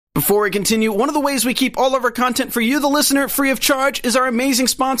Before we continue, one of the ways we keep all of our content for you, the listener, free of charge is our amazing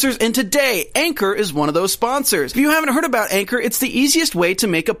sponsors, and today, Anchor is one of those sponsors. If you haven't heard about Anchor, it's the easiest way to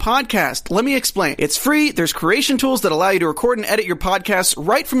make a podcast. Let me explain. It's free, there's creation tools that allow you to record and edit your podcasts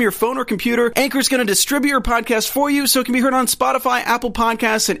right from your phone or computer. Anchor's going to distribute your podcast for you so it can be heard on Spotify, Apple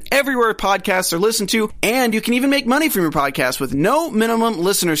Podcasts, and everywhere podcasts are listened to, and you can even make money from your podcast with no minimum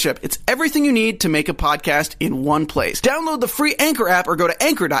listenership. It's everything you need to make a podcast in one place. Download the free Anchor app or go to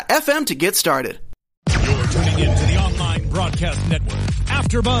anchor.fm to get started. You're tuning in to the online broadcast network,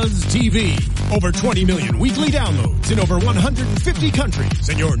 AfterBuzz TV. Over 20 million weekly downloads in over 150 countries,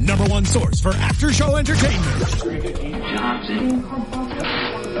 and your number one source for after-show entertainment.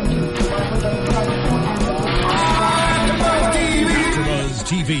 AfterBuzz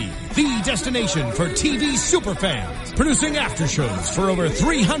TV, the destination for TV superfans, producing aftershows for over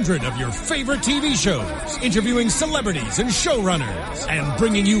 300 of your favorite TV shows, interviewing celebrities and showrunners, and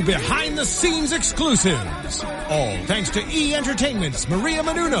bringing you behind-the-scenes exclusives. All thanks to E! Entertainment's Maria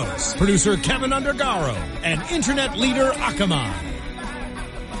Menounos, producer Kevin Undergaro, and internet leader Akamai.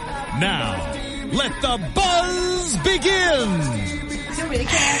 Now, let the buzz begin!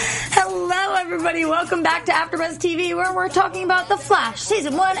 Hello, everybody. Welcome back to AfterBuzz TV, where we're talking about The Flash,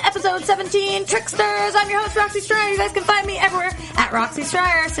 Season 1, Episode 17, Tricksters. I'm your host, Roxy Stryer. You guys can find me everywhere at Roxy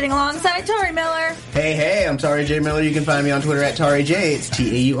Stryer, sitting alongside Tori Miller. Hey, I'm Tari J. Miller. You can find me on Twitter at Tari J. It's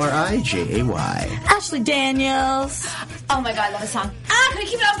TAURIJAY. Ashley Daniels. Oh my god, I love this song. Can we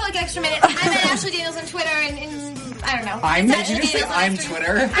keep it on for like an extra minute? I'm at Ashley Daniels on Twitter and I don't know. I'm Twitter. I'm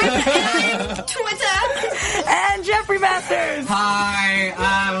Twitter. And Jeffrey Masters. Hi,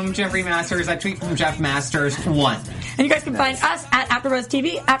 I'm Jeffrey Masters. I tweet from Jeff Masters 1. And you guys can find us at AfterBuzz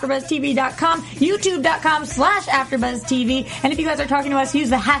TV, AfterBuzzTV.com, YouTube.com/AfterBuzz TV. And if you guys are talking to us, use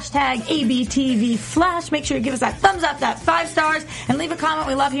the hashtag ABTVFlash. Make sure to give us that thumbs up, that 5 stars, and leave a comment.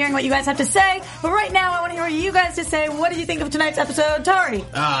 We love hearing what you guys have to say. But right now, I want to hear what you guys to say. What did you think of tonight's episode, Tari?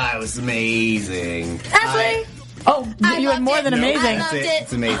 It was amazing. Ashley? You had more than amazing. I loved it.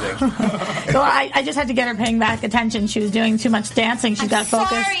 It's amazing. Well, I just had to get her paying back attention. She was doing too much dancing. She's got focus.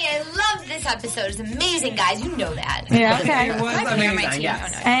 Sorry, I loved this episode. It's amazing, guys. You know that. Yeah, okay. It was amazing,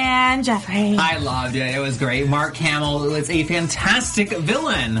 yes. And Jeffrey. I loved it. It was great. Mark Hamill was a fantastic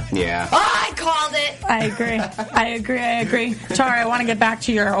villain. Yeah. Oh, I called it. I agree. Tari, I want to get back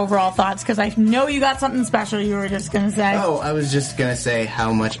to your overall thoughts because I know you got something special you were just going to say. Oh, I was just going to say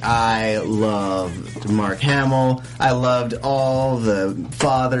how much I loved Mark Hamill. I loved all the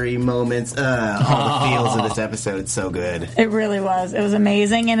fathery moments, all the feels of this episode. It's so good. It really was. It was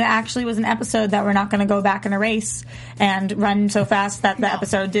amazing, and it actually was an episode that we're not going to go back and erase and run so fast that the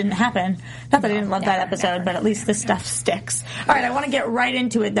episode didn't happen. Not that I didn't love that episode, but at least this stuff sticks. All right, I want to get right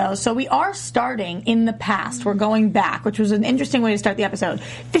into it, though. So we are starting in the past. We're going back, which was an interesting way to start the episode.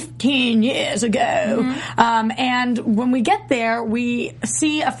 15 years ago. Mm-hmm. And when we get there, we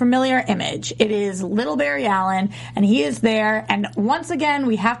see a familiar image. It is little Barry Allen, and he is there, and once again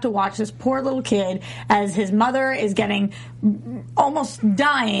we have to watch this poor little kid as his mother is getting almost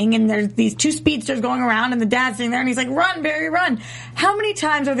dying, and there's these 2 speedsters going around, and the dad's sitting there, and he's like, "Run, Barry, run!" How many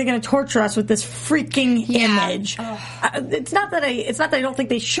times are they going to torture us with this freaking image? It's not that I don't think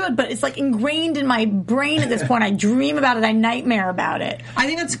they should, but it's like ingrained in my brain at this point. I dream about it. I nightmare about it. I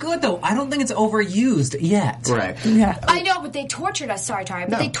think it's good, though. I don't think it's overused yet. Right. Yeah. I know, but they tortured us. Sorry, Tari,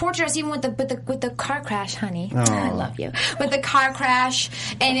 but they tortured us even with the car crash, honey. Oh. I love you. With the car crash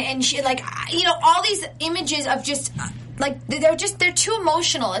and she, like, you know, all these images of just like they're too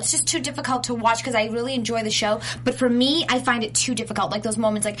emotional. It's just too difficult to watch because I really enjoy the show, but for me, I find it too difficult. Like those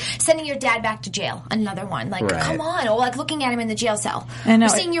moments, like sending your dad back to jail. Another one. Like, come on, or like looking at him in the jail cell. I know. Or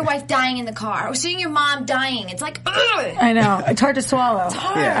seeing your wife dying in the car, or seeing your mom dying. It's like, ugh. I know. It's hard to swallow. It's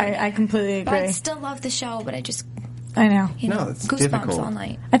hard. Yeah. I completely agree. But I still love the show, but I know. It's goosebumps difficult all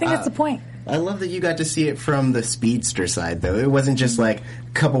night. I think that's the point. I love that you got to see it from the speedster side, though. It wasn't just like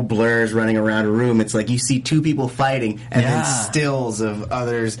a couple blurs running around a room. It's like you see 2 people fighting and then stills of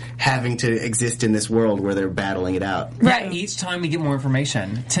others having to exist in this world where they're battling it out. Right. Each time we get more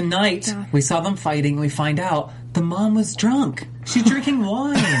information. Tonight, we saw them fighting, and we find out the mom was drunk. She's drinking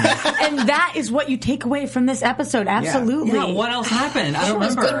wine. And that is what you take away from this episode. Absolutely. Yeah, what else happened? I don't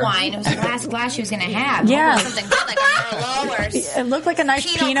remember. It was good wine. It was the last glass she was going to have. Yeah. Something good, like a Merlot or it looked like a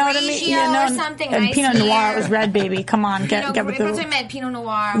nice Pinot to me. Or something and nice Pinot Noir. there. It was red, baby. Come on, get with the. That's what I meant. Pinot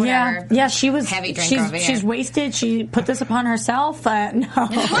Noir, whatever. Yeah, she was. Heavy drinker over here. She's wasted. She put this upon herself. No,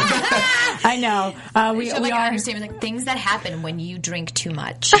 I know. We I are. understand like things that happen when you drink too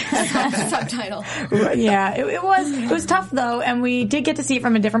much. Subtitle. Yeah, it was tough though. and we did get to see it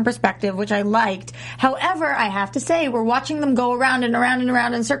from a different perspective, which I liked. However, I have to say, we're watching them go around and around and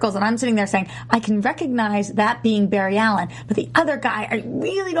around in circles, and I'm sitting there saying, I can recognize that being Barry Allen, but the other guy, I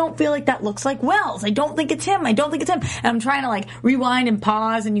really don't feel like that looks like Wells. I don't think it's him. And I'm trying to, like, rewind and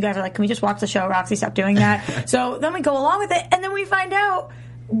pause, and you guys are like, can we just watch the show, Roxy? Stop doing that. So then we go along with it, and then we find out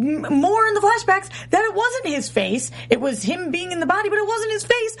more in the flashbacks that it wasn't his face. It was him being in the body, but it wasn't his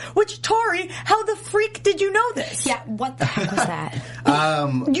face. Which, Tori, how the freak did you know this? Yeah, what the heck was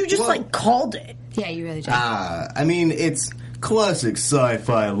that? You just called it. Yeah, you really did. I mean, it's classic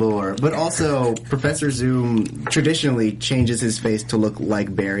sci-fi lore, but also Professor Zoom traditionally changes his face to look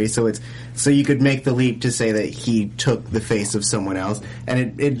like Barry, so you could make the leap to say that he took the face of someone else,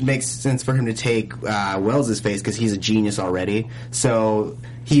 and it makes sense for him to take Wells' face because he's a genius already. So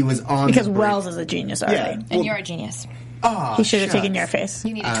he was on because Wells is a genius already, and you're a genius. Oh, he should have taken your face.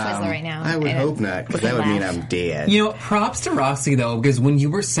 You need a Twizzler right now. I would hope not, because that would mean I'm dead. You know, props to Roxy, though, because when you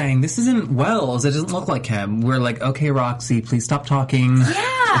were saying, this isn't Wells, it doesn't look like him, we're like, okay, Roxy, please stop talking.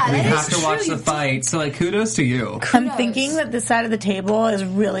 Yeah, we have to watch the fight. So, like, kudos to you. I'm thinking that this side of the table is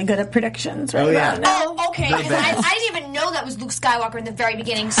really good at predictions right now. Oh, okay. I didn't even know that was Luke Skywalker in the very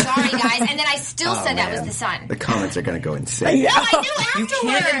beginning. Sorry, guys. And then I still said that was the son. The comments are going to go insane. No, I knew afterwards. You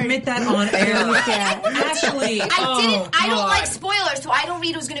can't admit that on air. Ashley. I don't like spoilers, so I don't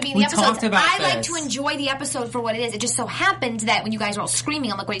read who's going to be in the episodes. I like to enjoy the episode for what it is. It just so happened that when you guys were all screaming,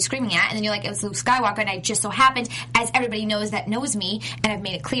 I'm like, what are you screaming at? And then you're like, it was Luke Skywalker, and I just so happened, as everybody knows that knows me, and I've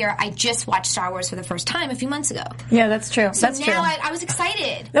made it clear, I just watched Star Wars for the first time a few months ago. Yeah, that's true. So that's now true. I was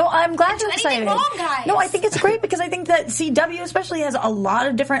excited. No, I'm glad you're excited. Wrong, guys. No, I think it's great because I think that CW especially has a lot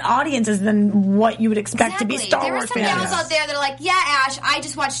of different audiences than what you would expect to be Star Wars fans. There are some gals out there that are like, yeah, Ash, I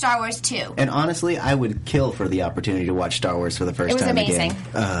just watched Star Wars too. And honestly, I would kill for the opportunity to watch Star Wars for the first time again. It was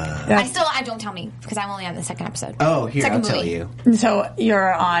amazing. I don't tell me, because I'm only on the second episode. Oh, here, second I'll movie. tell you. So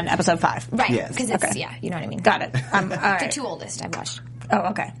you're on episode 5. Right, yes. because it's, you know what I mean. Got it. All right. The 2 oldest I've watched. Oh,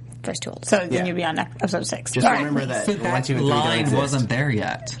 okay. First 2 oldest. So then you'd be on episode 6. Just remember that So 1, that 2, and 3 don't line exist. wasn't there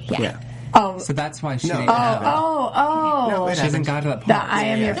yet. Yeah. Oh, So that's why she didn't No, have it. oh. She hasn't got to that part. I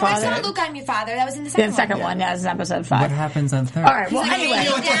am your No, I father. saw Luke, I'm your father. That was in the second The second one. one, yeah, is in episode 5. What happens on third? All right, well, He's like, anyway. "Hey, you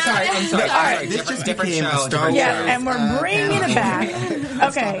down?" I'm sorry. All right. This just different became show, a Star Wars. Yeah, and we're bringing it back.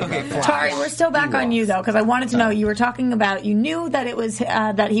 Okay, Tari, we're still back on you though, because I wanted to know, you were talking about, you knew that it was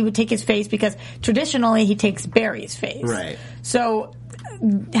that he would take his face because traditionally he takes Barry's face. Right. So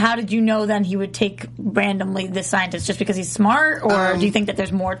how did you know then he would take randomly this scientist just because he's smart, or do you think that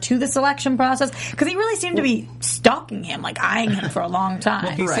there's more to the selection process? Because he really seemed to be stalking him, like eyeing him for a long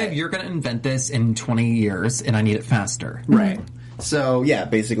time. He said, you're going to invent this in 20 years, and I need it faster. Right. So, yeah,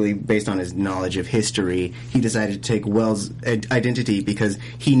 basically, based on his knowledge of history, he decided to take Wells' identity because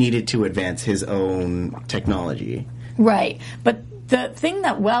he needed to advance his own technology. Right. But the thing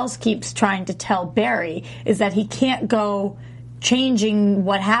that Wells keeps trying to tell Barry is that he can't go changing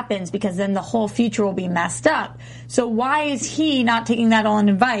what happens because then the whole future will be messed up. So why is he not taking that on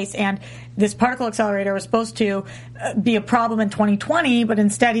advice? And this particle accelerator was supposed to be a problem in 2020, but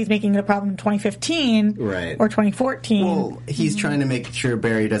instead he's making it a problem in 2015 or 2014. Well, he's trying to make sure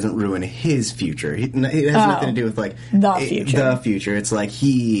Barry doesn't ruin his future. It has nothing to do with the future. It's like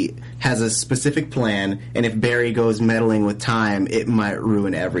he has a specific plan, and if Barry goes meddling with time, it might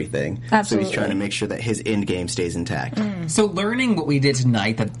ruin everything. Absolutely. So he's trying to make sure that his end game stays intact. So learning what we did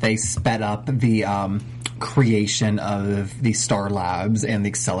tonight, that they sped up the creation of the Star Labs and the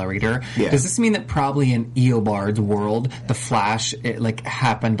accelerator. Yeah. Does this mean that probably in Eobard's world, the Flash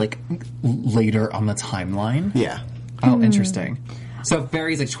happened later on the timeline? Yeah. Oh, interesting. So if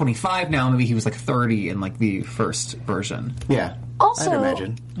Barry's 25 now, maybe he was 30 in the first version. Yeah. Also, I'd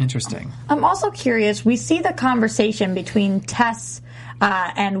imagine. Interesting. I'm also curious. We see the conversation between Tess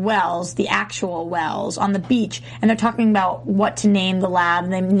and Wells, the actual Wells, on the beach, and they're talking about what to name the lab,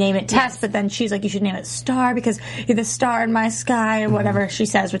 and they name it Tess, but then she's like, you should name it Star because you're the star in my sky, or whatever she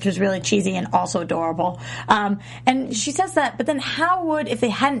says, which was really cheesy and also adorable. And she says that, but then how would, if they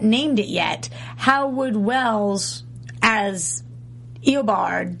hadn't named it yet, how would Wells, as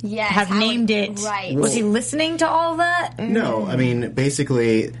Eobard, have named it? Right. Was he listening to all of that? No, I mean,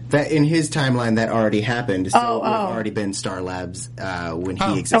 basically, that in his timeline, that already happened. So it would have already been Star Labs when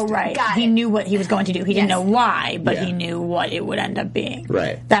he existed. Oh, right. He knew what he was going to do. He didn't know why, but he knew what it would end up being.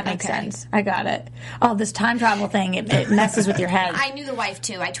 Right. That makes sense. I got it. Oh, this time travel thing, it messes with your head. I knew the wife,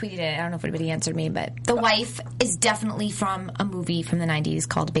 too. I tweeted it. I don't know if anybody answered me, but the wife is definitely from a movie from the 90s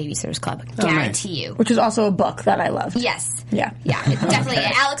called Babysitter's Club. Guarantee you. Which is also a book that I loved. Yes. Yeah. Yeah, definitely.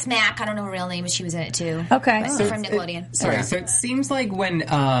 Alex Mack, I don't know her real name, but she was in it, too. Okay. But from Nickelodeon. So it seems like when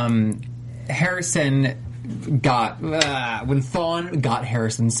Harrison got when Thawne got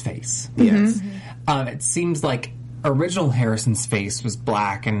Harrison's face. Yes. It seems like original Harrison's face was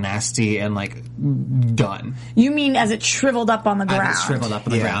black and nasty and like done. You mean as it shriveled up on the ground? As it shriveled up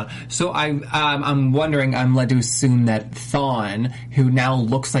on the ground. So I'm wondering. I'm led to assume that Thawne, who now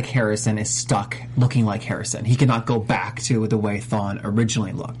looks like Harrison, is stuck looking like Harrison. He cannot go back to the way Thawne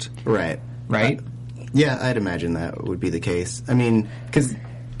originally looked. Right. Right. Yeah, I'd imagine that would be the case. I mean, because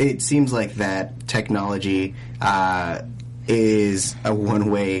it seems like that technology is a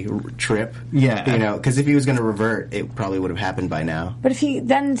one-way trip. Yeah. You know, because if he was going to revert, it probably would have happened by now. But if he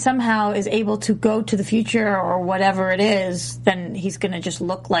then somehow is able to go to the future or whatever it is, then he's going to just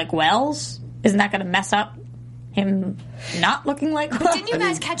look like Wells? Isn't that going to mess up him not looking like Wells? But didn't you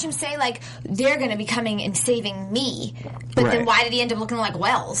guys catch him say, like, they're going to be coming and saving me? But then why did he end up looking like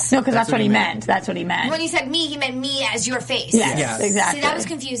Wells? No, because that's what he meant. That's what he meant. When he said me, he meant me as your face. Yes, exactly. See, that was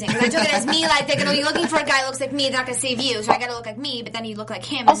confusing. Because I took it as me, like, they're going to be looking for a guy who looks like me, they're not going to save you, so I got to look like me, but then you look like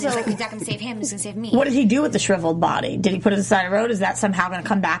him, and Also, he's like, he's not going to save him, he's going to save me. What did he do with the shriveled body? Did he put it aside the road? Is that somehow going to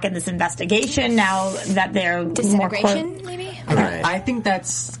come back in this investigation now that they're Disintegration, maybe? Right. I think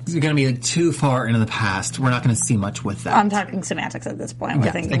that's going to be like, too far into the past. We're not going to see much with that. I'm talking semantics at this point.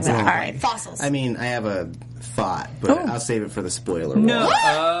 We're thinking exactly. that, all right. Fossils. I mean, I have a thought, but I'll save it for the spoiler. No. What?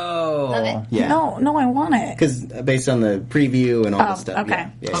 Oh. Love it. Yeah. No, I want it. Because based on the preview and all the stuff. Okay.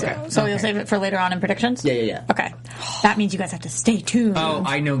 Yeah. Okay. So you'll save it for later on in predictions? Yeah. Okay. That means you guys have to stay tuned. Oh,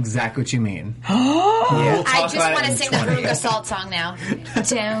 I know exactly what you mean. Yeah. I just want to sing the Veruca Salt song now.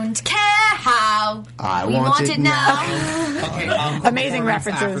 Don't care how we want it now. Okay, Amazing performance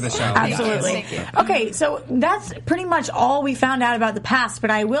references. after the show. Absolutely. Yes, thank Okay, so that's pretty much all we found out about the past,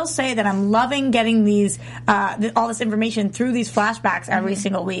 but I will say that I'm loving getting these all this information through these flashbacks every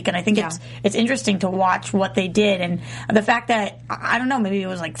single week, and I think it's interesting to watch what they did, and the fact that, I don't know, maybe it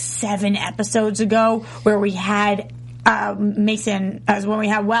was like 7 episodes ago where we had Mason, as when we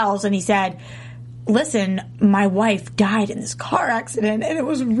had Wells, and he said, listen, my wife died in this car accident and it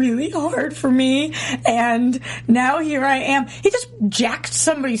was really hard for me, and now here I am. He just jacked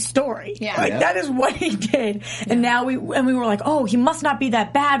somebody's story. That is what he did. And now we were like, oh, he must not be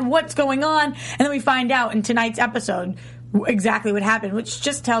that bad. What's going on? And then we find out in tonight's episode exactly what happened, which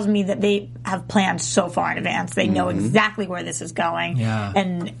just tells me that they have planned so far in advance. They know exactly where this is going. Yeah.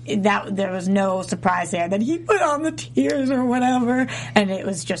 And that there was no surprise there that he put on the tears or whatever, and it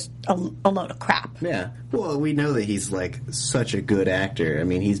was just a load of crap. Yeah. Well, we know that he's like such a good actor. I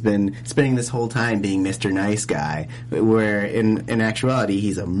mean, he's been spending this whole time being Mr. Nice Guy, where in actuality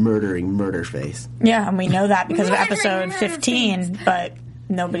he's a murder face. Yeah, and we know that because of episode 15, but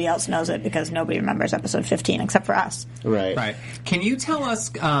nobody else knows it because nobody remembers episode 15 except for us. Right. Can you tell us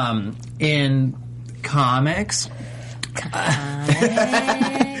in comics?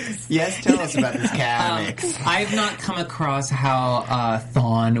 Yes, tell us about this comics. I've not come across how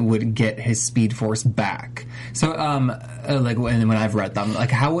Thawne would get his Speed Force back. So, like when I've read them,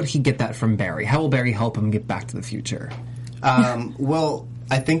 like how would he get that from Barry? How will Barry help him get back to the future? Well,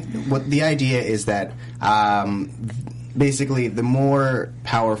 I think what the idea is that basically the more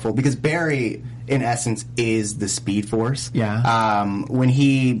powerful, because Barry in essence is the Speed Force. Yeah. When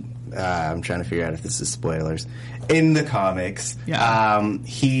he I'm trying to figure out if this is spoilers. In the comics, when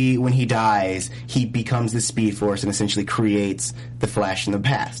he dies, he becomes the Speed Force and essentially creates the Flash in the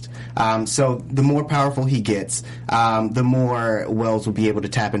past. So the more powerful he gets, the more Wells will be able to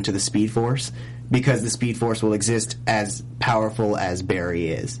tap into the Speed Force, because the Speed Force will exist as powerful as Barry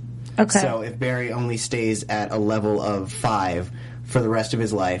is. Okay. So if Barry only stays at a level of 5 for the rest of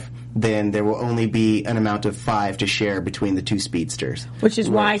his life, then there will only be an amount of 5 to share between the two speedsters. Which is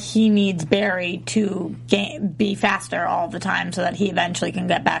why he needs Barry to be faster all the time so that he eventually can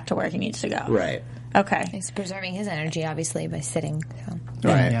get back to where he needs to go. Right. Okay. He's preserving his energy, obviously, by sitting. So.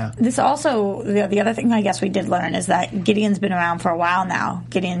 Right. Yeah. This also, the other thing I guess we did learn is that Gideon's been around for a while now.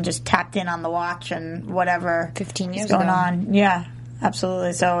 Gideon just tapped in on the watch and whatever 15 years is going ago. on. Yeah.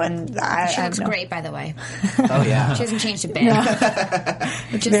 Absolutely. So, and She looks great, by the way. Oh, yeah. She hasn't changed a bit.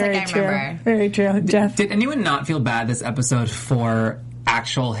 Just Very like I true. remember. Very true. Jeff. Did anyone not feel bad this episode for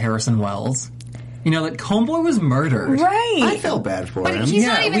actual Harrison Wells? You know, like Homeboy was murdered. Right. I felt bad for But him. he's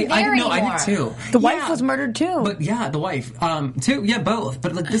not even there No, anymore. I did too. The wife was murdered too. But yeah, the wife too. Yeah, both.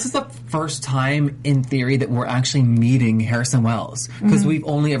 But like, this is the first time in theory that we're actually meeting Harrison Wells, because we've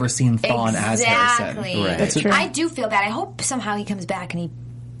only ever seen Thawne as Harrison. Exactly. Right. That's true. I do feel bad. I hope somehow he comes back and he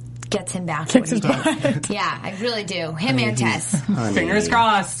gets him back. Kicks to what his he did. butt. Yeah, I really do. Him and Tess. Fingers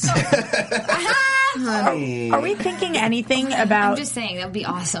crossed. Aha! Honey. Are we thinking anything about... I'm just saying, that would be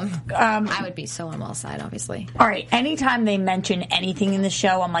awesome. I would be so on Will's side, obviously. All right, anytime they mention anything in the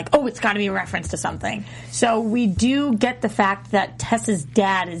show, I'm like, oh, it's got to be a reference to something. So we do get the fact that Tessa's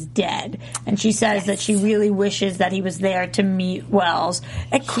dad is dead, and she says that she really wishes that he was there to meet Wells.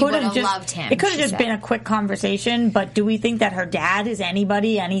 It could have just loved him. It could have just been a quick conversation, but do we think that her dad is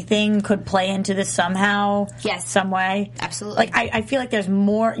anybody, anything could play into this somehow? Yes. Some way? Absolutely. Like, I feel like there's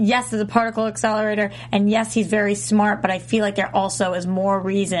more. Yes, there's a particle accelerator, and yes, he's very smart, but I feel like there also is more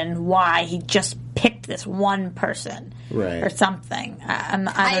reason why he just picked this one person. Right. Or something. I don't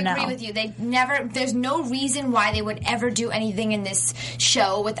know. I agree with you. There's no reason why they would ever do anything in this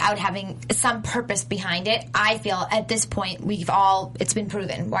show without having some purpose behind it. I feel at this point it's been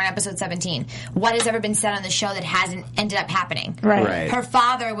proven. We're on episode 17. What has ever been said on the show that hasn't ended up happening? Right. Her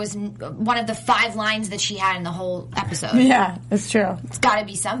father was one of the 5 lines that she had in the whole episode. Yeah, it's true. It's got to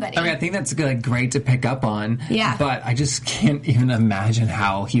be somebody. I mean, I think that's great to pick up on. Yeah. But I just can't even imagine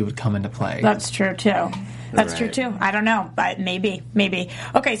how he would come into play. That's true, too. That's true, too. I don't know, but maybe.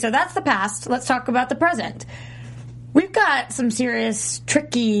 Okay, so that's the past. Let's talk about the present. We've got some serious,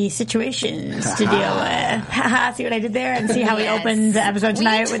 tricky situations to deal with. See what I did there? And see how we opened the episode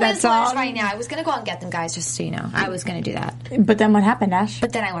tonight with that song? Right now. I was going to go out and get them, guys, just so you know. I was going to do that. But then what happened, Ash?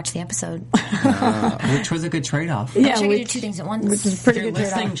 But then I watched the episode. Which was a good trade-off. Yeah, I could do 2 things at once. Which is pretty If you're good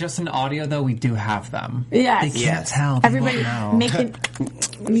listening trade-off. just in audio, though, we do have them. Yes. They can't tell. They Everybody won't know. making...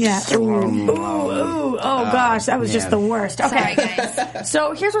 Yeah. Ooh. Oh, gosh. That was just the worst. Okay. Sorry, guys.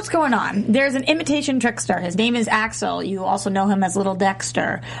 So here's what's going on. There's an imitation trickster. His name is Axel. You also know him as Little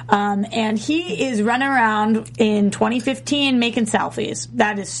Dexter. And he is running around in 2015 making selfies.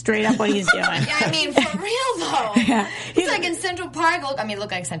 That is straight up what he's doing. Yeah, I mean, for real, though. Yeah. He's like in Central Park.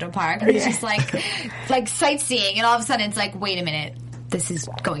 Look like Central Park. And he's just like sightseeing. And all of a sudden it's like, wait a minute. This is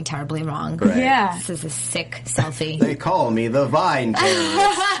going terribly wrong. Right. Yeah. This is a sick selfie. They call me the Vine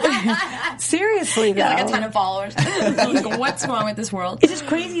terrorist. Seriously, though. He's like a ton of followers. Like, what's wrong with this world? It's just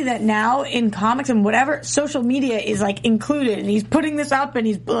crazy that now in comics and whatever, social media is like included, and he's putting this up and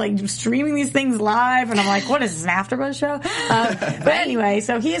he's like streaming these things live, and I'm like, what is this, an AfterBuzz show? But anyway,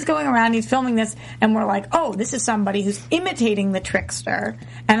 so he is going around, he's filming this, and we're like, oh, this is somebody who's imitating the trickster,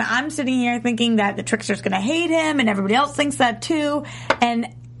 and I'm sitting here thinking that the trickster's going to hate him, and everybody else thinks that too, and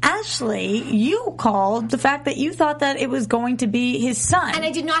Ashley, you called the fact that you thought that it was going to be his son. And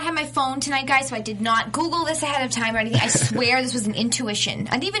I did not have my phone tonight, guys, so I did not Google this ahead of time or anything. I swear this was an intuition.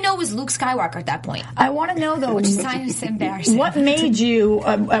 I didn't even know it was Luke Skywalker at that point. I want to know, though, Which is kind of embarrassing. what made you,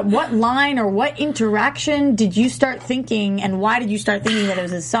 at what line or what interaction did you start thinking, and why did you start thinking that it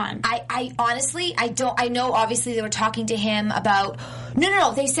was his son? I honestly, I know obviously they were talking to him about...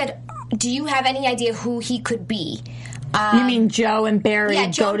 No, they said, do you have any idea who he could be? You mean Joe and Barry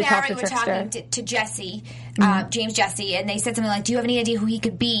Joe go to and talk Barry to were Trickster? talking to Jesse, James Jesse, and they said something like, do you have any idea who he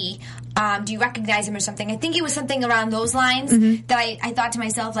could be? Do you recognize him or something? I think it was something around those lines that I thought to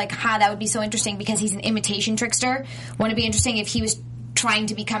myself, like, that would be so interesting because he's an imitation trickster. Wouldn't it be interesting if he was trying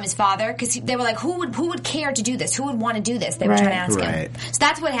to become his father? Because they were like, who would care to do this? Who would want to do this? They were trying to ask him. So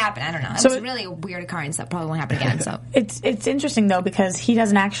that's what happened. I don't know. It was really a weird occurrence that probably won't happen again. So It's interesting, though, because he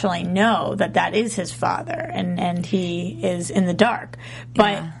doesn't actually know that is his father, and he is in the dark.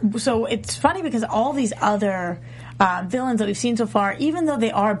 But so it's funny because all these other villains that we've seen so far, even though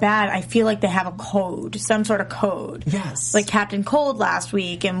they are bad, I feel like they have a code, some sort of code. Yes. Like Captain Cold last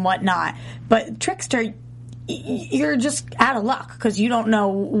week and whatnot. But Trickster, you're just out of luck because you don't know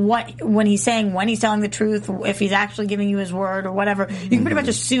when he's telling the truth, if he's actually giving you his word or whatever. You can pretty much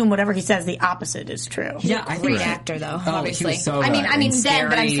assume whatever he says, the opposite is true. Yeah, I great think actor though. Oh, obviously, he was so I mean, good. then,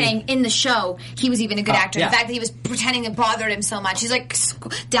 but I'm saying in the show he was even a good actor. yeah. The fact that he was pretending it bothered him so much, he's like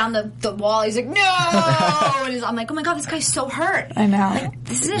down the wall. He's like, no, and I'm like, oh my god, this guy's so hurt. I know. Like,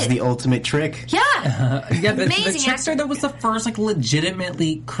 this is It's it. the ultimate trick. Yeah, the amazing Trickster actor. that was the first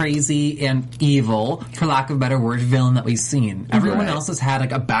legitimately crazy and evil, for lack of a better word, villain that we've seen. Everyone else has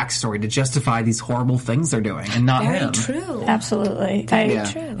had a backstory to justify these horrible things they're doing, and not Very him. true. Absolutely. I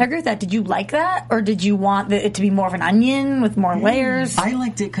Yeah. agree with that. Did you like that? Or did you want it to be more of an onion with more layers? I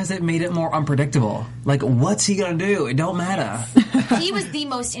liked it because it made it more unpredictable. Like, what's he gonna do? It don't matter. He was the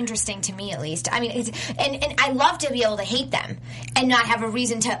most interesting to me, at least. I mean, and I love to be able to hate them and not have a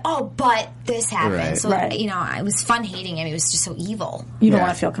reason to. Oh, but this happened. Right. So it was fun hating him. He was just so evil. You don't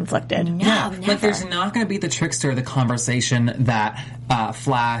want to feel conflicted. No, never. Like, there's not going to be the Trickster, the conversation that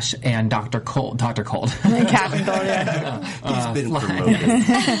Flash and Dr. Cold, Captain Cold, yeah. He's been promoted.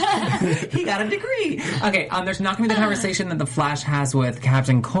 he got a degree. Okay, there's not going to be the conversation that the Flash has with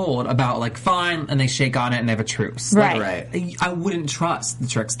Captain Cold about, fine, and they shake on it and they have a truce. Right. Right. I wouldn't trust the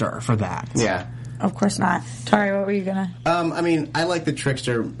Trickster for that. Yeah. Of course not. Tari, what were you gonna? I mean, I like the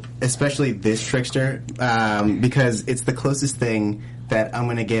Trickster, especially this Trickster, because it's the closest thing that I'm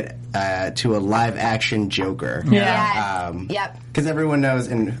going to get to a live-action Joker. Yeah. Yep. Because everyone knows,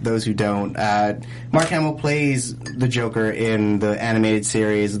 and those who don't, Mark Hamill plays the Joker in the animated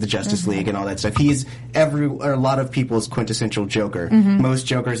series, the Justice League, and all that stuff. He's a lot of people's quintessential Joker. Most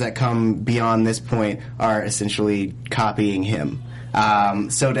Jokers that come beyond this point are essentially copying him.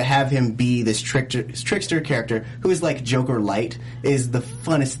 So to have him be this trickster character who is like Joker light is the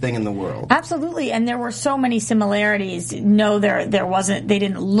funnest thing in the world. Absolutely, and there were so many similarities. No, there wasn't. They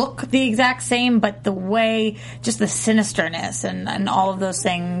didn't look the exact same, but the way, just the sinisterness and all of those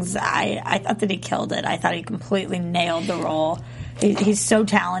things, I thought that he killed it. I thought he completely nailed the role. He's so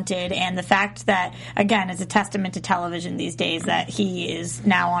talented, and the fact that, again, it's a testament to television these days that he is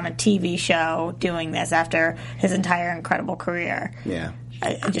now on a TV show doing this after his entire incredible career. Yeah.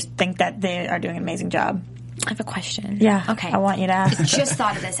 I just think that they are doing an amazing job. I have a question. Yeah. Okay. I want you to ask. Just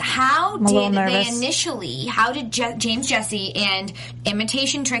thought of this. How did James Jesse and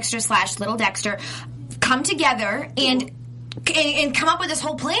Imitation Trickster / Little Dexter come together and come up with this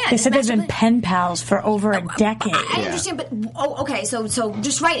whole plan? They said they've been pen pals for over a decade. I understand, but okay, so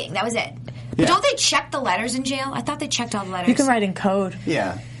just writing, that was it. Yeah. Don't they check the letters in jail? I thought they checked all the letters. You can write in code.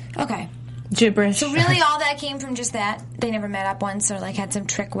 Yeah. Okay. Gibberish. So really all that came from just that? They never met up once or like had some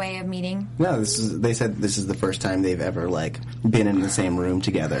trick way of meeting? No, they said this is the first time they've ever like been in the same room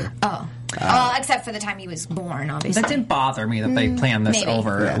together. Oh. Well, except for the time he was born, obviously. That didn't bother me that they planned this maybe.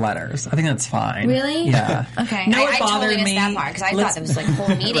 over letters. I think that's fine. Really? Yeah. Okay. No, I it bothered totally missed me. that part because I thought it was like a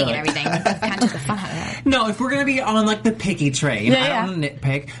whole meeting and everything. Kind of took the fun out of that. No, if we're going to be on, like, the picky train, Yeah, I don't want to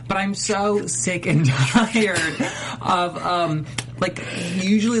nitpick, but I'm so sick and tired of, like,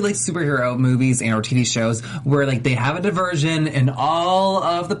 usually, like, superhero movies and or TV shows where, like, they have a diversion and all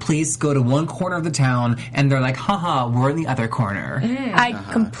of the police go to one corner of the town and they're like, haha, we're in the other corner. I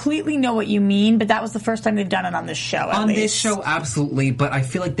completely know what you mean, but that was the first time they've done it on this show. On this show, absolutely, but I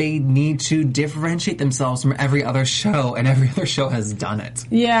feel like they need to differentiate themselves from every other show, and every other show has done it.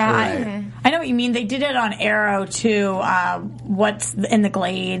 Yeah, Right. I know what you mean. They did it on Arrow too. What's in the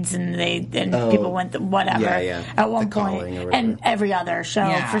Glades, and people went whatever yeah. at one The Calling point, or and every other show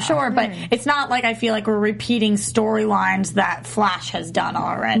Yeah. for sure. But it's not like I feel like we're repeating storylines that Flash has done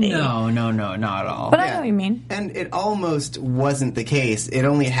already. No, not at all. But I know what you mean. And it almost wasn't the case. It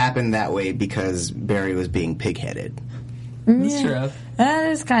only happened that way because Barry was being pig-headed. That's true.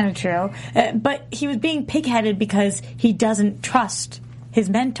 That is kind of true. But he was being pig-headed because he doesn't trust his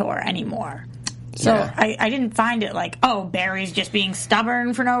mentor anymore. So Yeah. I didn't find it like, oh, Barry's just being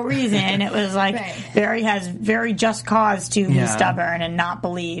stubborn for no reason. It was like Right. Barry has very just cause to be Yeah. stubborn and not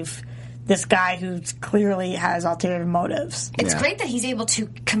believe this guy who clearly has ulterior motives. It's Yeah. great that he's able to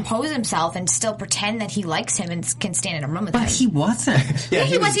compose himself and still pretend that he likes him and can stand in a room with him. But he wasn't. Yeah,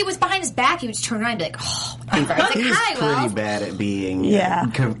 he was behind his back. He would just turn around and be like, oh, whatever. It's like, He was hi, pretty Will. bad at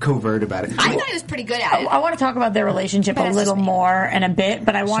being covert about it. I thought he was pretty good at it. I want to talk about their relationship But a that's little just me. more in a bit,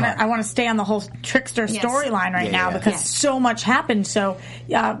 but I want Sure. to stay on the whole Trickster Yes. storyline right Yeah, now yeah. because Yes. so much happened. So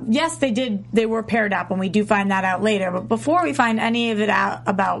yes, they were paired up, and we do find that out later. But before we find any of it out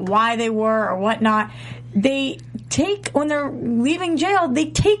about why they were or whatnot, they take, when they're leaving jail, they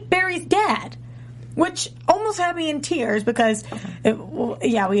take Barry's dad, which almost had me in tears because,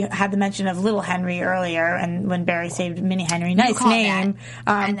 we had the mention of Little Henry earlier, and when Barry saved Mini Henry, nice called name.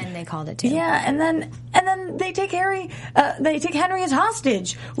 that. And then they called it too. Yeah, and then they take Harry. They take Henry as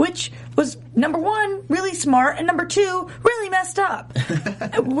hostage, which was number one, really smart, and number two, really messed up.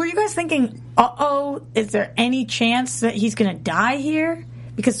 Were you guys thinking, is there any chance that he's going to die here?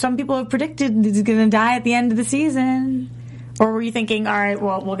 Because some people have predicted he's going to die at the end of the season. Or were you thinking, all right,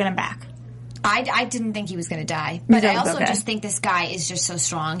 well, we'll get him back? I didn't think he was going to die. But I also okay. just think this guy is just so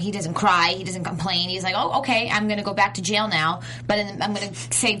strong. He doesn't cry. He doesn't complain. He's like, oh, okay, I'm going to go back to jail now. But I'm going to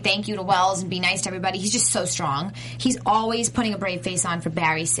say thank you to Wells and be nice to everybody. He's just so strong. He's always putting a brave face on for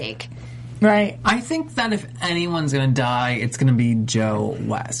Barry's sake. Right. I think that if anyone's going to die, it's going to be Joe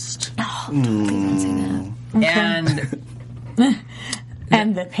West. Oh, please don't say that.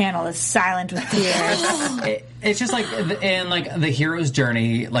 And the panel is silent with tears. It's just like in like the hero's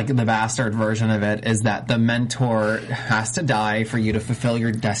journey, like the bastard version of it is that the mentor has to die for you to fulfill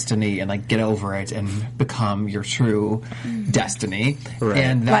your destiny and like get over it and become your true destiny. Right.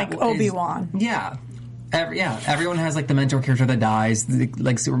 And that Like Obi-Wan. Yeah. Everyone has like the mentor character that dies,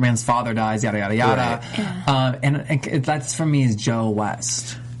 like Superman's father dies, yada yada yada. Right. And that's for me is Joe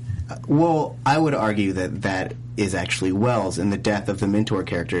West. Well, I would argue that is actually Wells, and the death of the mentor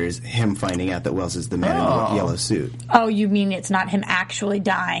character is him finding out that Wells is the man in the yellow suit. Oh, you mean it's not him actually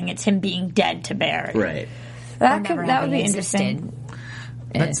dying, it's him being dead to Barry. Right. That would be interesting.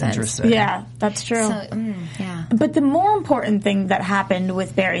 That's interesting. Yeah, that's true. So, yeah. But the more important thing that happened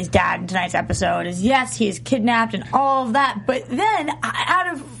with Barry's dad in tonight's episode is, yes, he is kidnapped and all of that, but then,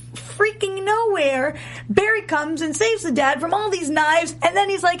 out of freaking nowhere, Barry comes and saves the dad from all these knives, and then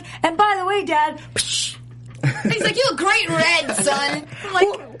he's like, and by the way, Dad, psh. He's like, you look great red, son.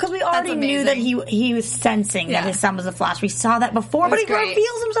 Like, because we already knew that he was sensing that his son was the Flash. We saw that before, but he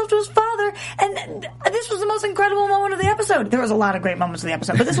reveals himself to his father, and this was the most incredible moment of the episode. There was a lot of great moments of the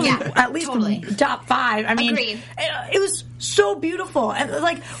episode, but this was at least in top 5. I mean, it was so beautiful. And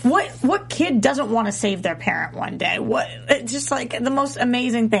like, what kid doesn't want to save their parent one day? It's just like the most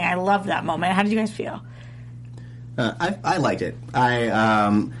amazing thing. I love that moment. How did you guys feel? I liked it.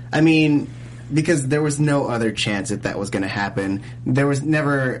 I mean, because there was no other chance that was going to happen. There was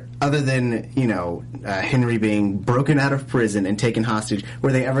never, other than, Henry being broken out of prison and taken hostage,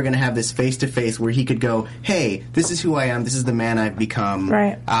 were they ever going to have this face-to-face where he could go, hey, this is who I am, this is the man I've become.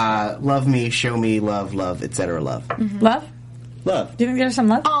 Right. Love me, show me love, etc. Love. Mm-hmm. Love? Love. Do you think there's some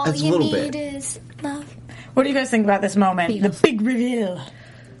love? All That's you a little need bit. is love. What do you guys think about this moment? The big reveal.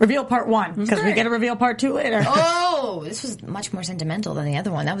 Reveal part 1, because we get a reveal part 2 later. Oh, this was much more sentimental than the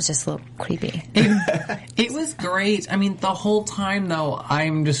other one. That was just a little creepy. It was great. I mean, the whole time, though,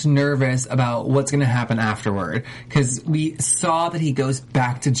 I'm just nervous about what's going to happen afterward. Because we saw that he goes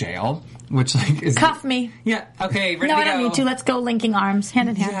back to jail, which, like, is... Cuff me. Yeah, okay, ready No, to I don't go. need to. Let's go linking arms, hand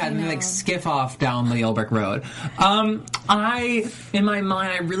in hand. Yeah, and like skiff off down the Yellow Brick Road. In my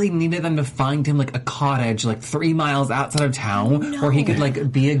mind, I really needed them to find him like a cottage like 3 miles outside of town where he could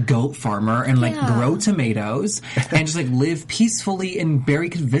like be a goat farmer and like grow tomatoes and just like live peacefully, and Barry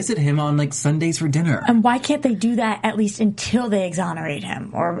could visit him on like Sundays for dinner. And why can't they do that at least until they exonerate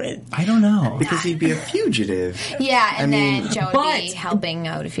him? Or I don't know. Because he'd be a fugitive. Yeah, and then Joe would but- be helping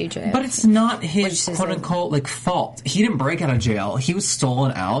out a fugitive. But it's not his Which is quote-unquote like fault. He didn't break out of jail. He was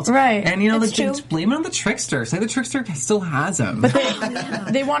stolen out. Right. And That's true. blame it on the Trickster. Say the Trickster still has him. But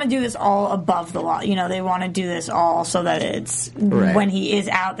they want to do this all above the law. They want to do this all so that it's when he is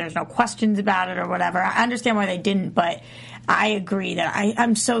out, there's no questions about it or whatever. I understand why they didn't, but I agree that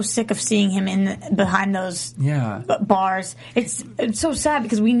I'm so sick of seeing him behind those bars. It's so sad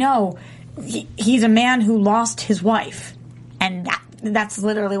because we know he's a man who lost his wife, and that's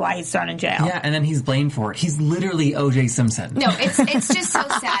literally why he's thrown in jail. Yeah, and then he's blamed for it. He's literally O.J. Simpson. No, it's just so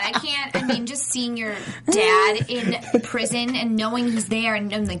sad. I mean, just seeing your dad in prison and knowing he's there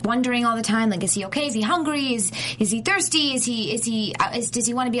and like wondering all the time, like, is he okay? Is he hungry? Is he thirsty? Does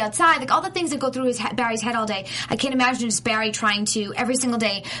he want to be outside? Like all the things that go through Barry's head all day. I can't imagine just Barry trying to every single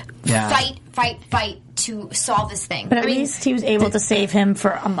day fight to solve this thing. But at least he was able to save him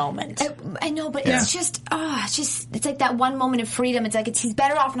for a moment. I know, but it's just, it's like that one moment of freedom. It's like he's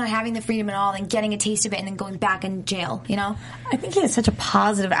better off not having the freedom at all than getting a taste of it and then going back in jail, I think he has such a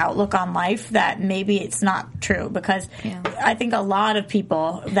positive outlook on life that maybe it's not true, because I think a lot of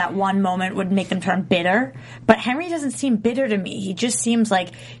people, that one moment would make them turn bitter, but Henry doesn't seem bitter to me. He just seems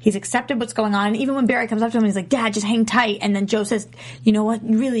like he's accepted what's going on. And even when Barry comes up to him and he's like, Dad, just hang tight, and then Joe says, you know what,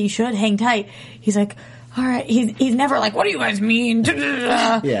 really, you should hang tight. He's like, all right. He's never like, what do you guys mean?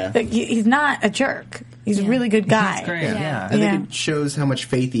 Yeah. He's not a jerk. He's a really good guy. He's great, yeah. I think it shows how much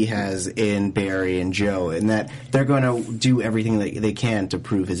faith he has in Barry and Joe, and that they're going to do everything that they can to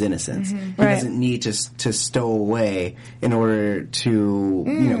prove his innocence. Mm-hmm. He doesn't need to stow away in order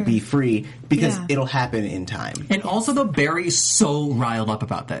to be free, because it'll happen in time. And also, though, Barry's so riled up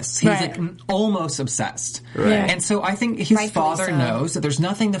about this. He's like almost obsessed. Right. Yeah. And so I think his father knows that there's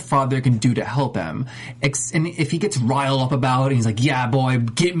nothing the father can do to help him. And if he gets riled up about it, and he's like, yeah, boy,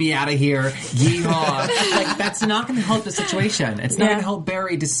 get me out of here. Yeehaw. Like, that's not going to help the situation. It's not going to help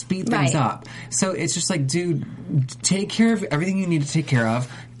Barry to speed things up. So it's just like, dude, take care of everything you need to take care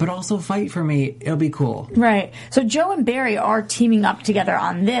of, but also fight for me. It'll be cool. Right. So Joe and Barry are teaming up together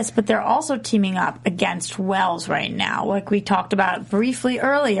on this, but they're also teaming up against Wells right now. Like we talked about briefly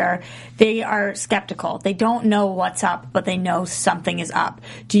earlier, they are skeptical. They don't know what's up, but they know something is up.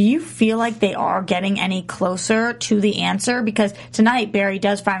 Do you feel like they are getting any closer to the answer? Because tonight, Barry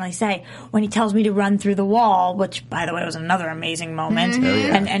does finally say, when he tells me to run through the wall, which, by the way, was another amazing moment,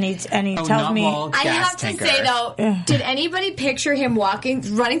 and he tells me... I have to say, though, did anybody picture him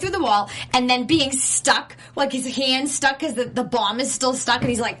running running through the wall and then being stuck, like his hand stuck because the bomb is still stuck and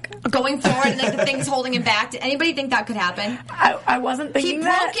he's like going forward and like the thing's holding him back. Did anybody think that could happen? I wasn't thinking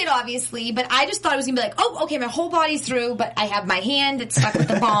that. He broke it, obviously, but I just thought it was going to be like, oh, okay, my whole body's through, but I have my hand that's stuck with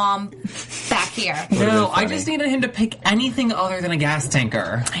the bomb back here. No, I just needed him to pick anything other than a gas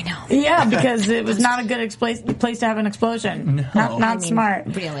tanker. I know. Yeah, because it was not a good place to have an explosion. No. Not smart.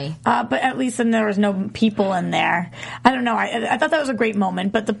 Really. But at least then there was no people in there. I don't know. I thought that was a great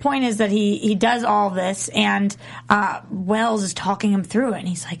moment, but the point is that he does all this, and Wells is talking him through it, and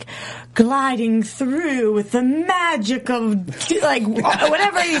he's like, gliding through with the magic of, like,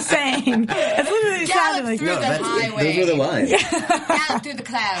 whatever he's saying. That's literally sounding like. Through the highway. Those were the lines. Down through the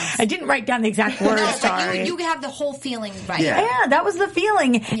clouds. I didn't write down the exact words, sorry. You have the whole feeling right. Yeah, that was the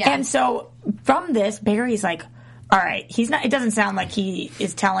feeling. Yeah. And so from this, Barry's like, all right, he's not. It doesn't sound like he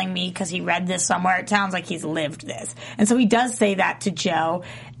is telling me because he read this somewhere. It sounds like he's lived this. And so he does say that to Joe.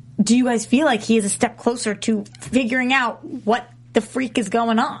 Do you guys feel like he is a step closer to figuring out what the freak is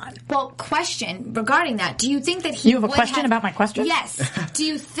going on? Well, question regarding that. Do you think that he You have a would question about my question? Yes. Do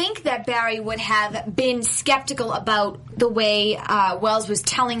you think that Barry would have been skeptical about the way Wells was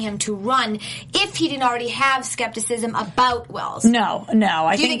telling him to run if he didn't already have skepticism about Wells? No. Do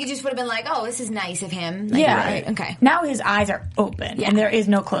you think he just would have been like, oh, this is nice of him? Like, yeah. Right. Okay. Now his eyes are open, and there is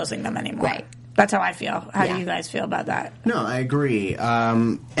no closing them anymore. Right. That's how I feel. How do you guys feel about that? No, I agree.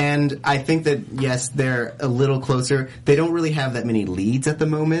 And I think that, yes, they're a little closer. They don't really have that many leads at the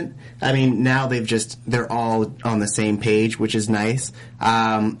moment. I mean, now they're all on the same page, which is nice.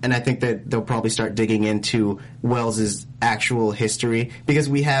 And I think that they'll probably start digging into Wells's actual history, because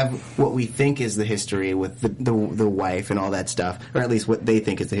we have what we think is the history with the wife and all that stuff, or at least what they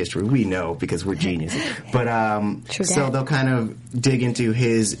think is the history. We know because we're geniuses. But so they'll kind of dig into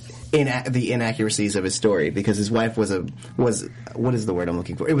the inaccuracies of his story, because his wife was what is the word I'm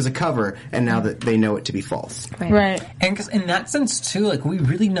looking for? It was a cover, and now that they know it to be false. Right. And because in that sense too, like, we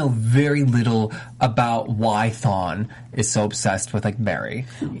really know very little about why Thawne is so obsessed with, like, Barry.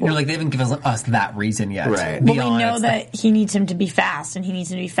 Like, they haven't given us that reason yet. Right. But we know that he needs him to be fast, and he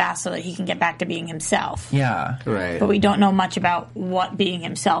needs him to be fast so that he can get back to being himself. Yeah. Right. But we don't know much about what being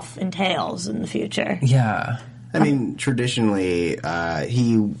himself entails in the future. Yeah. I mean, traditionally,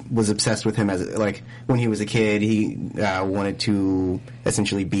 he was obsessed with him as, like, when he was a kid. He wanted to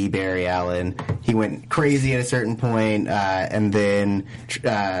essentially be Barry Allen. He went crazy at a certain point, and then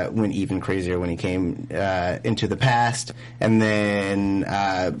went even crazier when he came into the past, and then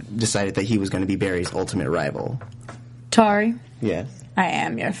decided that he was going to be Barry's ultimate rival. Tari? Yes. I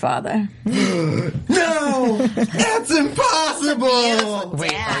am your father. No! That's impossible!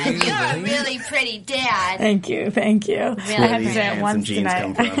 Wait, Dad, you're a really pretty dad. Thank you. Really? I have to say it once genes tonight.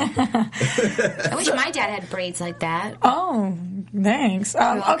 come from. I wish my dad had braids like that. Oh, thanks.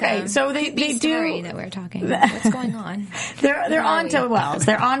 Okay, so they do. Story that we're talking about. What's going on? They're on to Wells.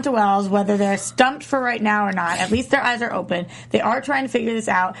 They're on to Wells, whether they're stumped for right now or not. At least their eyes are open. They are trying to figure this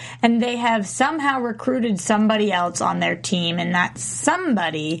out, and they have somehow recruited somebody else on their team, and that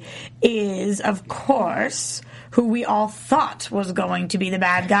somebody is, of course, who we all thought was going to be the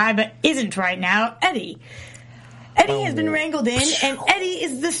bad guy, but isn't right now, Eddie. Eddie has been wrangled in, and Eddie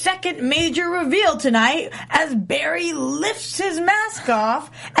is the second major reveal tonight as Barry lifts his mask off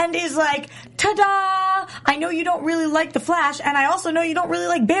and is like, ta-da! I know you don't really like the Flash, and I also know you don't really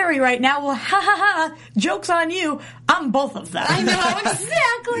like Barry right now. Well, ha ha ha! Joke's on you. I'm both of them. I know,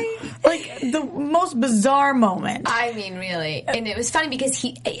 exactly. Like, the most bizarre moment. I mean, really. And it was funny because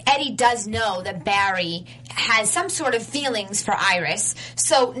Eddie does know that Barry has some sort of feelings for Iris.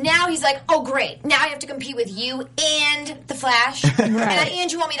 So now he's like, oh, great. Now I have to compete with you and the Flash. Right.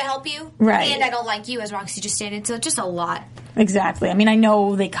 And you want me to help you? Right. And I don't like you, as Roxy just stated. So just a lot. Exactly. I mean, I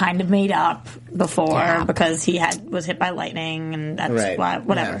know they kind of made up before because he was hit by lightning, and that's why,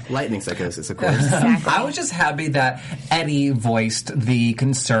 whatever. Yeah. Lightning psychosis, of course. Exactly. I was just happy that Eddie voiced the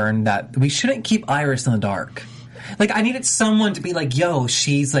concern that we shouldn't keep Iris in the dark. Like, I needed someone to be like, yo,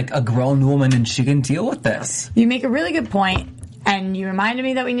 she's like a grown woman and she can deal with this. You make a really good point, and you reminded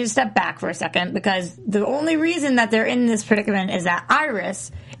me that we need to step back for a second, because the only reason that they're in this predicament is that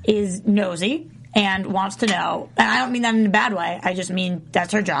Iris is nosy and wants to know, and I don't mean that in a bad way, I just mean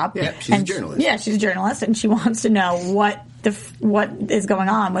that's her job. Yeah, she's a journalist. Yeah, she's a journalist, and she wants to know what is going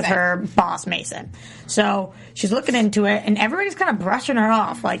on with her boss, Mason. So she's looking into it, and everybody's kind of brushing her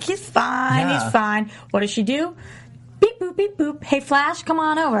off, like, he's fine. What does she do? Beep, boop, beep, boop. Hey, Flash, come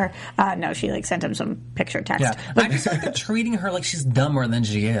on over. No, she, like, sent him some picture text. Yeah, I just like they're treating her like she's dumber than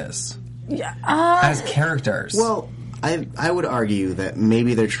she is. Yeah, as characters. Well, I would argue that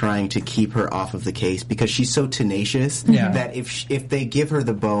maybe they're trying to keep her off of the case because she's so tenacious that if they give her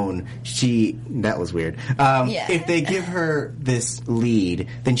the bone, that was weird. If they give her this lead,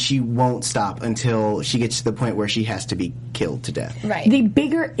 then she won't stop until she gets to the point where she has to be killed to death. Right. The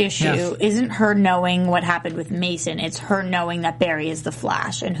bigger issue isn't her knowing what happened with Mason. It's her knowing that Barry is the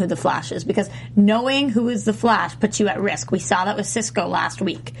Flash and who the Flash is. Because knowing who is the Flash puts you at risk. We saw that with Cisco last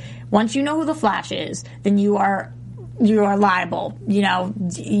week. Once you know who the Flash is, then you are liable. You know,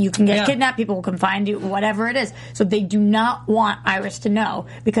 you can get kidnapped, people can find you, whatever it is. So they do not want Iris to know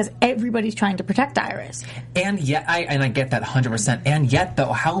because everybody's trying to protect Iris. And yet, I get that 100%. And yet,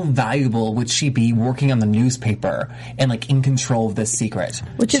 though, how valuable would she be working on the newspaper and, like, in control of this secret?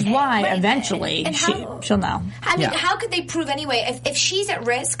 Which is why, eventually, she'll know. I mean, how could they prove anyway if she's at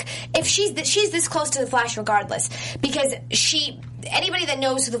risk, if she's this close to the Flash regardless? Because anybody that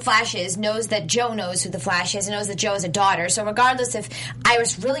knows who the Flash is knows that Joe knows who the Flash is and knows that Joe is a daughter. So regardless if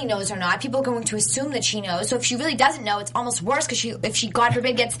Iris really knows or not, people are going to assume that she knows. So if she really doesn't know, it's almost worse because if she, God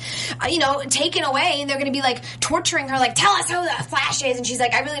forbid, gets, taken away and they're going to be, like, torturing her, like, tell us who the Flash is. And she's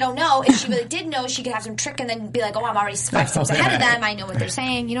like, I really don't know. If she really did know, she could have some trick and then be like, oh, I'm already 5 steps ahead of them. I know what they're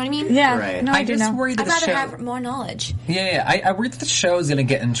saying. You know what I mean? Yeah. Right. No, I do know. Worry that I'd rather have more knowledge. I worry that the show is going to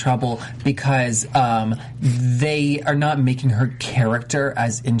get in trouble because they are not making her character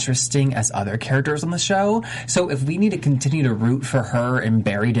as interesting as other characters on the show. So if we need to continue to root for her and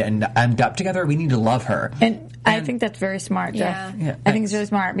Barry to end up together, we need to love her. And I think that's very smart, Jeff. Yeah, I think it's really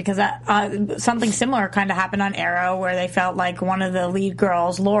smart because something similar kind of happened on Arrow where they felt like one of the lead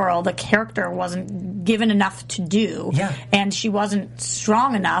girls, Laurel, the character wasn't given enough to do. Yeah. And she wasn't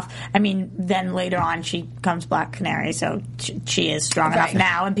strong enough. I mean, then later on she becomes Black Canary, so she is strong enough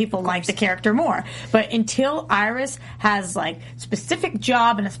now and people like the character more. But until Iris has, like, specific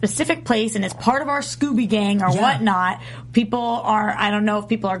job in a specific place and is part of our Scooby Gang or whatnot, I don't know if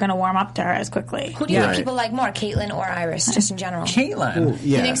people are going to warm up to her as quickly. Who do you think people like more, Caitlin or Iris, just in general? Caitlin. Well,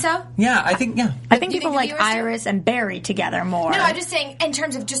 You think so? Yeah, I think, I think Do you people think the like viewers do? Iris and Barry together more. No, I'm just saying in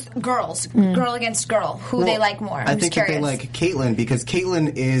terms of just girls, girl against girl, who they like more. I think that they like Caitlin because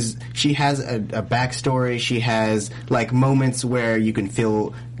Caitlin she has a backstory. She has, like, moments where you can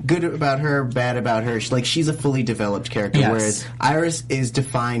feel good about her, bad about her. She's a fully developed character, whereas Iris is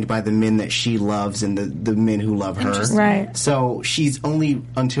defined by the men that she loves and the men who love her. Right. So she's only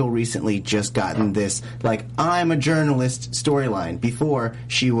until recently just gotten this, like, I'm a journalist storyline. Before,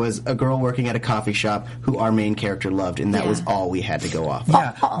 she was a girl working at a coffee shop who our main character loved, and that was all we had to go off.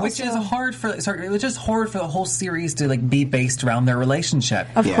 Yeah, which is hard for it was just hard for the whole series to, like, be based around their relationship.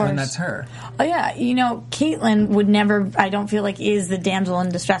 Of course. And that's her. Oh yeah, Caitlin would never, I don't feel like, is the damsel in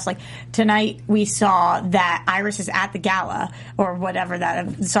distress. Like, tonight we saw that Iris is at the gala or whatever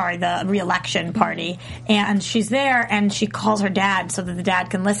the re-election party, and she's there and she calls her dad so that the dad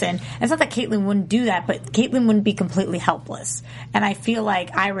can listen. And it's not that Caitlin wouldn't do that, but Caitlin wouldn't be completely helpless. And I feel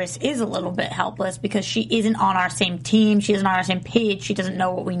like Iris is a little bit helpless because she isn't on our same team, she isn't on our same page, she doesn't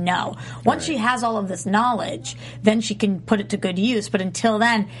know what we know. Once she has all of this knowledge, then she can put it to good use, but until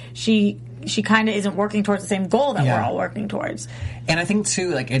then, she kind of isn't working towards the same goal that we're all working towards. And I think,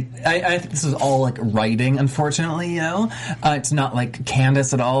 too, like, I think this is all, like, writing, unfortunately, it's not, like,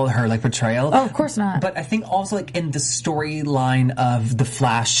 Candace at all, her, like, portrayal. Oh, of course not. But I think also, like, in the storyline of the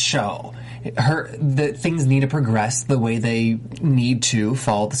Flash show, the things need to progress the way they need to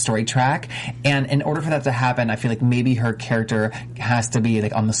follow the story track. And in order for that to happen, I feel like maybe her character has to be,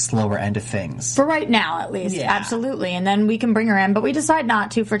 like, on the slower end of things. For right now, at least. Yeah. Absolutely. And then we can bring her in, but we decide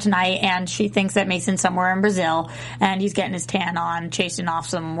not to for tonight, and she thinks that Mason's somewhere in Brazil, and he's getting his tan on, chasing off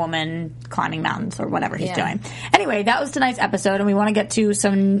some woman, climbing mountains, or whatever he's doing. Anyway, that was tonight's episode, and we want to get to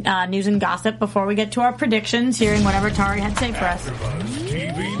some news and gossip before we get to our predictions, hearing whatever Tari had to say for us.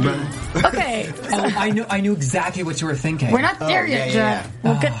 Okay. Oh, I knew exactly what you were thinking. We're not there yet, Jeff.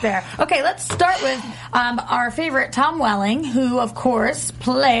 We'll get there. Okay, let's start with our favorite Tom Welling, who, of course,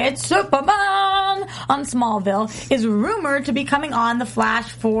 played Superman on Smallville, is rumored to be coming on The Flash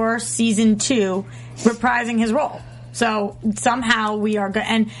for Season 2, reprising his role. So somehow we are good,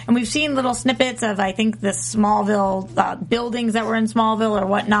 and we've seen little snippets of, I think, the Smallville buildings that were in Smallville or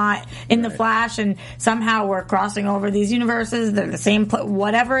whatnot in The Flash, and somehow we're crossing over these universes. They're the same,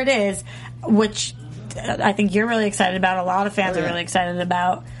 whatever it is, which I think you're really excited about. A lot of fans are really excited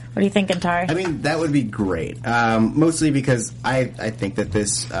about. What are you thinking, Tari? I mean, that would be great. Mostly because I think that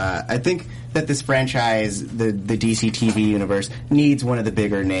this franchise, the DC TV universe, needs one of the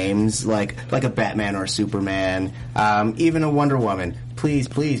bigger names, like a Batman or Superman, even a Wonder Woman. Please,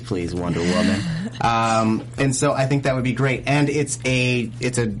 please, please, Wonder Woman. And so I think that would be great. And it's a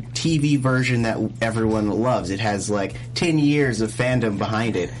TV version that everyone loves. It has like 10 years of fandom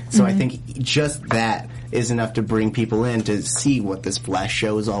behind it. So I think just that is enough to bring people in to see what this Flash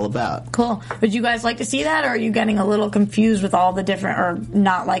show is all about. Cool. Would you guys like to see that, or are you getting a little confused with all the different, or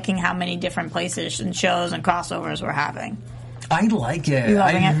not liking how many different places and shows and crossovers we're having? I like it.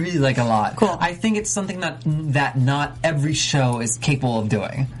 I really like it a lot. Cool. I think it's something that not every show is capable of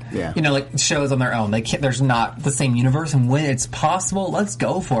doing. Yeah. You know, like shows on their own. There's not the same universe, and when it's possible, let's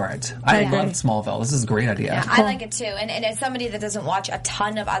go for it. I love Smallville. This is a great idea. Yeah, I like it too. And as somebody that doesn't watch a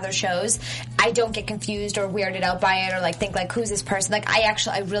ton of other shows, I don't get confused or weirded out by it or like think like, who's this person? Like I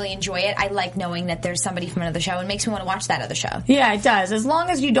really enjoy it. I like knowing that there's somebody from another show. It makes me want to watch that other show. Yeah, it does. As long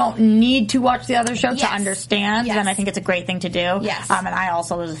as you don't need to watch the other show to understand, then I think it's a great thing to do. Yes. And I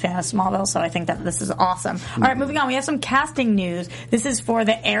also was a fan of Smallville, so I think that this is awesome. All right, moving on. We have some casting news. This is for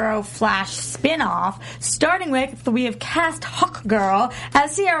the Arrow Flash spin-off. Starting with, we have cast Hawkgirl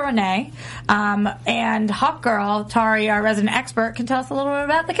as Sierra Renee. And Hawkgirl, Tari, our resident expert, can tell us a little bit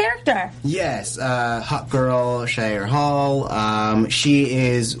about the character. Yes, Hawkgirl, Shire Hall. She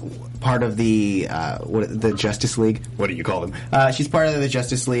is part of the Justice League. What do you call them? She's part of the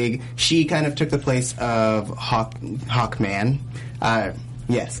Justice League. She kind of took the place of Hawkman.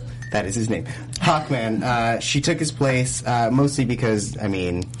 Yes, that is his name. Hawkman. She took his place mostly because, I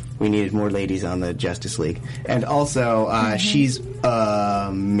mean, we needed more ladies on the Justice League. And also, she's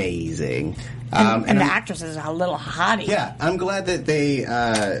amazing. And the actress is a little hottie. Yeah, I'm glad that they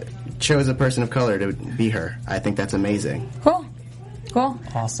chose a person of color to be her. I think that's amazing. Cool.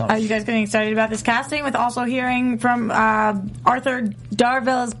 Awesome. Are you guys getting excited about this casting? With also hearing from Arthur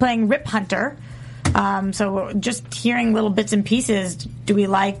Darvill is playing Rip Hunter. So just hearing little bits and pieces, do we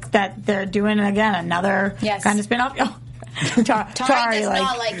like that they're doing, again, another kind of spin-off? Oh. Tari does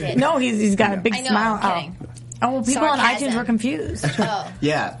not like it. No, he's got a big I know, smile. I'm kidding. Oh, well, people Sarcasm. on iTunes were confused. Oh.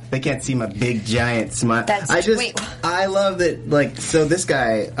 Yeah, they can't see my big giant smile. Wait. I love that. Like, so this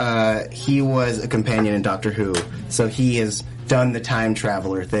guy, he was a companion in Doctor Who, so he has done the time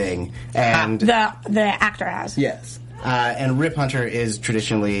traveler thing, and the actor has. Yes. And Rip Hunter is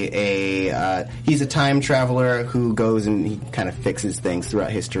traditionally he's a time traveler who goes and he kind of fixes things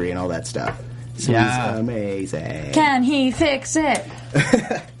throughout history and all that stuff. So he's amazing. Can he fix it?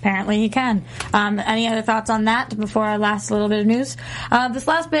 Apparently he can. Any other thoughts on that before our last little bit of news? This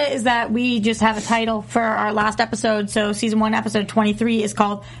last bit is that we just have a title for our last episode. So season 1, episode 23 is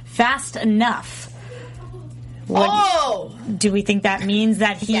called Fast Enough. Do we think that means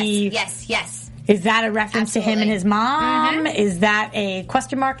that he... Yes. Is that a reference to him and his mom? Is that a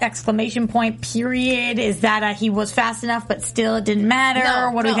question mark, exclamation point, period? Is that he was fast enough but still it didn't matter?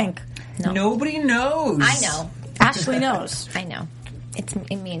 What do you think? No. Nobody knows. I know. Ashley knows. I know.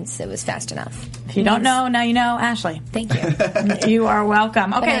 It means it was fast enough. If you don't know, now you know. Ashley. Thank you. You are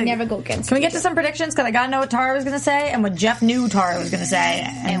welcome. Okay. But I never go against Can we get to some predictions? Because I got to know what Tara was going to say and what Jeff knew Tara was going to say.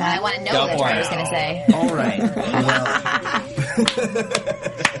 And I want to know what Tara was going to say. All right.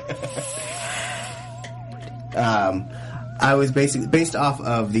 I was based off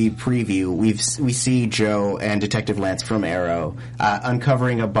of the preview. We see Joe and Detective Lance from Arrow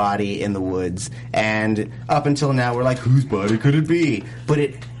uncovering a body in the woods, and up until now we're like, whose body could it be? But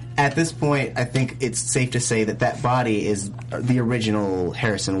at this point, I think it's safe to say that body is the original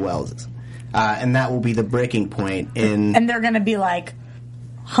Harrison Wells, and that will be the breaking point in. And they're going to be like,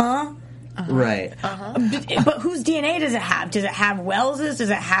 huh? Right. But whose DNA does it have? Does it have Wells's?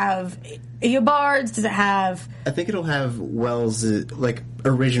 Does it have Eobard's? Does it have... I think it'll have Wells, like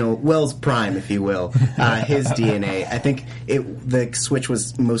original Wells Prime, if you will, his DNA. I think the switch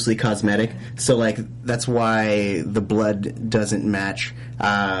was mostly cosmetic, so like that's why the blood doesn't match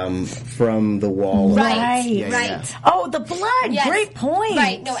from the wall. Right. Yeah. Oh, the blood. Yes. Great point.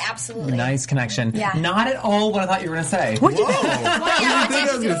 Right. No, absolutely. Nice connection. Yeah. Not at all what I thought you were going to say. What do you think? What do you think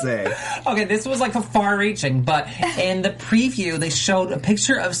I was going to say? Okay, this was like far-reaching, but in the preview, they showed a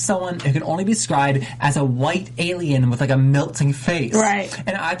picture of someone who can only be described as a white alien with like a melting face. Right.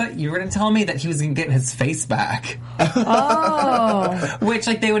 And I thought you were going to tell me that he was going to get his face back. Oh. Which,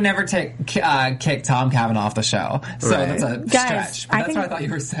 like, they would never kick Tom Cavanaugh off the show. So that's a stretch. But that's what I thought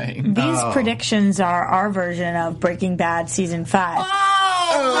you were saying. These predictions are our version of Breaking Bad Season 5. I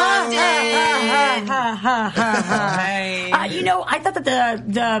thought that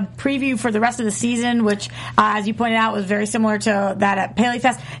the preview for the rest of the season, which, as you pointed out, was very similar to that at Paley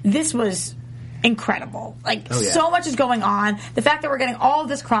Fest, this was incredible. So much is going on. The fact that we're getting all of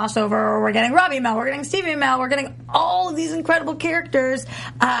this crossover, we're getting Robbie Amell, we're getting Stevie Amell, we're getting all of these incredible characters.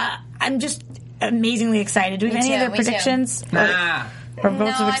 I'm just amazingly excited. Do we have any other predictions? Nah. Or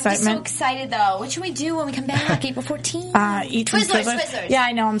votes of I'm just so excitement? excited though. What should we do when we come back, April 14th? Eat some Twizzlers. Yeah,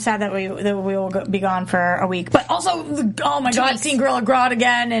 I know. I'm sad that we will be gone for a week. But also, oh my God, seeing Gorilla Grodd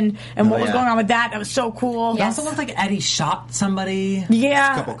again and what was going on with that was so cool. It also looked like Eddie shot somebody.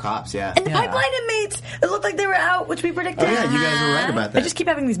 Yeah. A couple cops, yeah. And the pipeline inmates, it looked like they were out, which we predicted. Oh, yeah, you guys were right about that. I just keep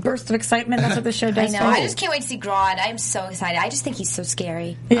having these bursts of excitement. That's what the show does. I know. I just can't wait to see Grodd. I'm so excited. I just think he's so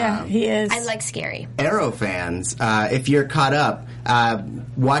scary. Yeah, he is. I like scary. Arrow fans, if you're caught up,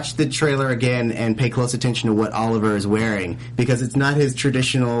 watch the trailer again and pay close attention to what Oliver is wearing, because it's not his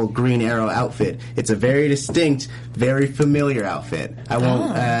traditional Green Arrow outfit. It's a very distinct, very familiar outfit. I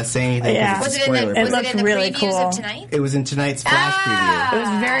won't say anything. Yeah. Because Was it's a it in spoiler. the, was it in the really previews cool. of tonight? It was in tonight's Flash preview. It was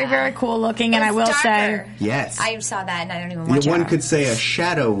very, very cool looking, and I will say, Yes. I saw that and I don't even watch One it. could say a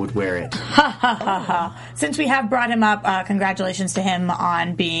shadow would wear it. since we have brought him up, congratulations to him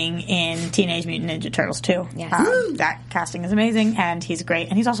on being in Teenage Mutant Ninja Turtles 2. Yes. That casting is amazing, and he's great,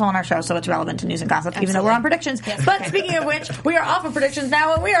 and he's also on our show, so it's relevant to news and gossip, even though we're on predictions. Yes. But speaking of which, we are off of predictions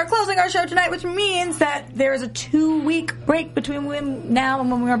now, and we are closing our show tonight, which means that there is a 2-week break between when now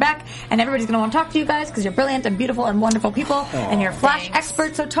and when we are back, and everybody's going to want to talk to you guys because you're brilliant and beautiful and wonderful people, and you're Flash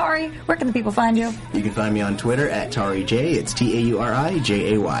experts. So Tari, where can the people find you? You can find me on Twitter at TariJ. It's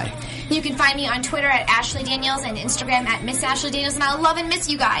TAURIJAY. You can find me on Twitter at Ashley Daniels and Instagram at Miss Ashley Daniels, and I love and miss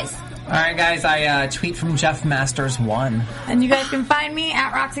you guys. All right, guys, I tweet from Jeff Masters 1. And you guys can find me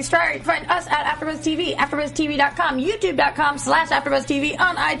at Roxy Stryer. You can find us at AfterBuzz TV, AfterBuzzTV.com, YouTube.com/AfterBuzzTV,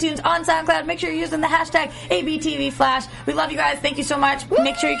 on iTunes, on SoundCloud. Make sure you're using the hashtag ABTVFlash. We love you guys. Thank you so much.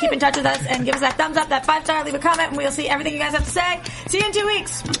 Make sure you keep in touch with us and give us that thumbs up, that 5-star, leave a comment, and we'll see everything you guys have to say. See you in 2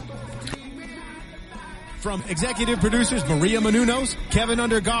 weeks. From executive producers Maria Menounos, Kevin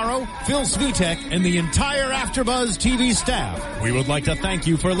Undergaro, Phil Svitek, and the entire AfterBuzz TV staff, we would like to thank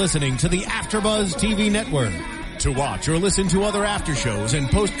you for listening to the AfterBuzz TV network. To watch or listen to other after shows and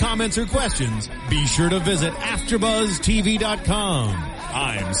post comments or questions, be sure to visit AfterBuzzTV.com.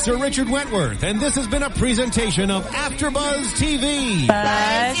 I'm Sir Richard Wentworth, and this has been a presentation of AfterBuzz TV.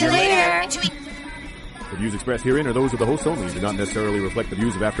 See you later. The views expressed herein are those of the hosts only and do not necessarily reflect the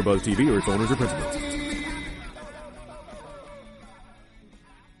views of AfterBuzz TV or its owners or principals.